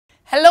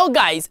Hello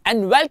guys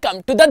and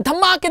welcome to the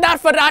Dhamakedar,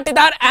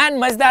 Farratedar and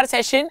Mazdar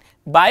session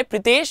by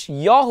Pritesh,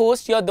 your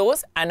host, your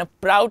dost and a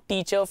proud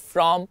teacher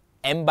from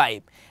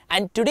Embibe.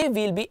 And today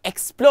we'll be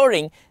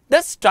exploring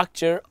the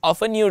structure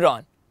of a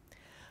neuron.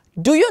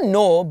 Do you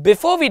know,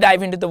 before we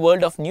dive into the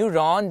world of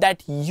neuron,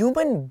 that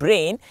human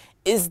brain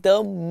is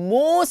the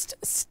most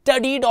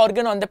studied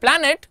organ on the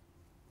planet,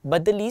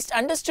 but the least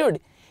understood?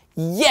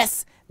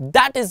 Yes,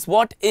 that is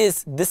what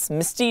this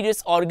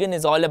mysterious organ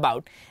is all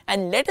about.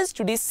 And let us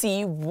today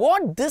see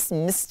what this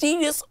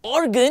mysterious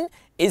organ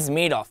is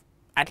made of.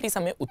 At least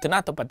हमें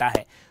उतना तो पता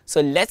है.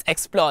 So let's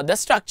explore the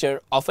structure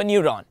of a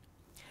neuron.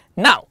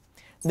 Now,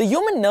 the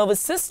human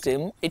nervous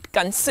system, it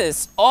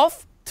consists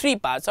of three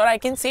parts, or I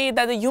can say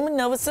that the human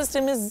nervous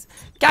system is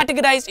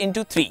categorized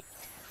into three.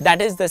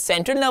 That is the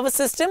central nervous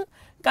system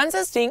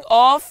consisting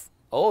of,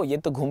 oh ये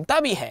तो घूमता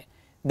भी है,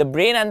 the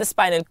brain and the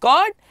spinal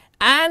cord,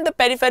 and the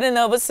peripheral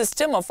nervous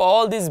system of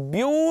all these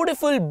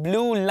beautiful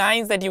blue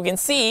lines that you can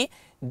see,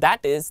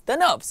 that is the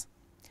nerves.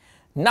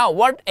 Now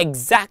what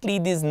exactly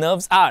these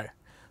nerves are?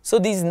 So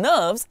these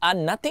nerves are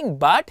nothing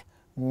but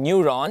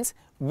neurons,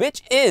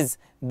 which is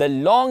the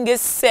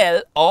longest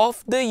cell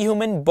of the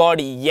human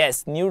body.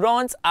 Yes,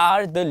 neurons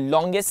are the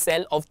longest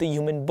cell of the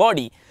human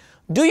body.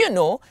 Do you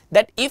know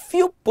that if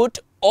you put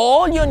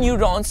all your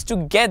neurons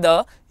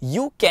together,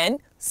 you can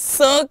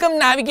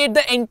circumnavigate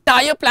the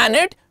entire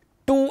planet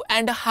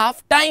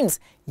 2.5 times.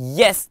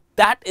 Yes,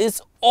 that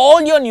is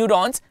all your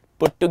neurons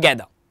put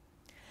together.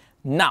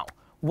 Now,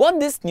 what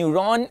this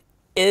neuron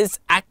is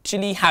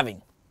actually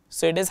having?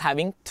 So it is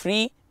having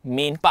three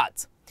main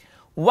parts.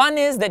 One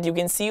is that you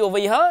can see over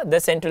here, the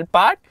central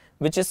part,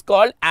 which is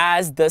called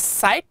as the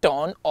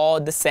cyton or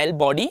the cell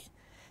body,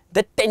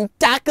 the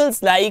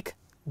tentacles like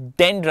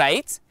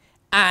dendrites,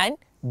 and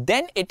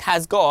then it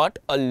has got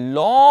a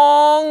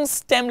long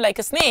stem like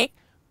a snake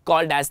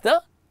called as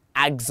the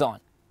axon.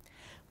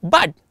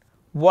 But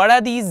what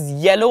are these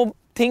yellow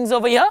things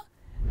over here?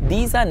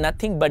 These are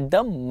nothing but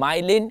the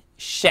myelin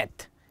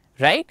sheath,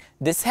 right?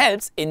 This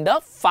helps in the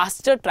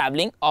faster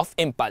traveling of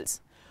impulse.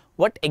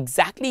 What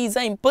exactly is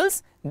an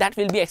impulse? That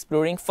we'll be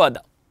exploring further.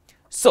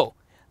 So,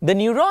 the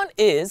neuron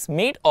is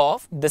made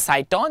of the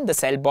cyton, the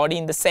cell body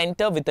in the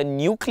center with a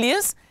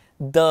nucleus,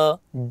 the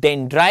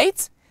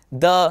dendrites,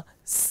 the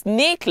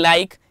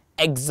snake-like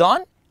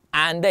axon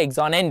and the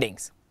axon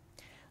endings.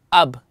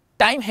 अब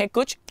time है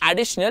कुछ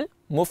additional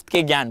मुफ्त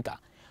के ज्ञान का,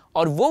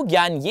 और वो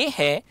ज्ञान ये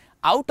है,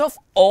 out of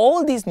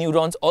all these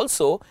neurons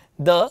also,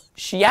 the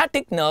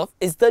sciatic nerve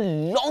is the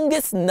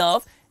longest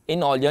nerve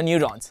in all your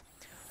neurons.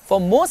 For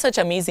more such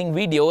amazing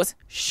videos,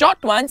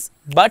 short ones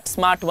but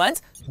smart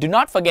ones, do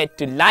not forget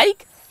to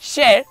like,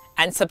 share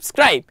and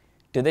subscribe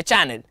to the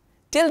channel.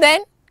 Till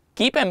then,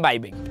 keep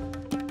imbibing.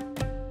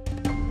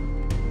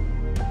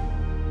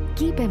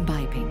 Keep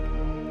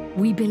imbibing.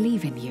 We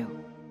believe in you.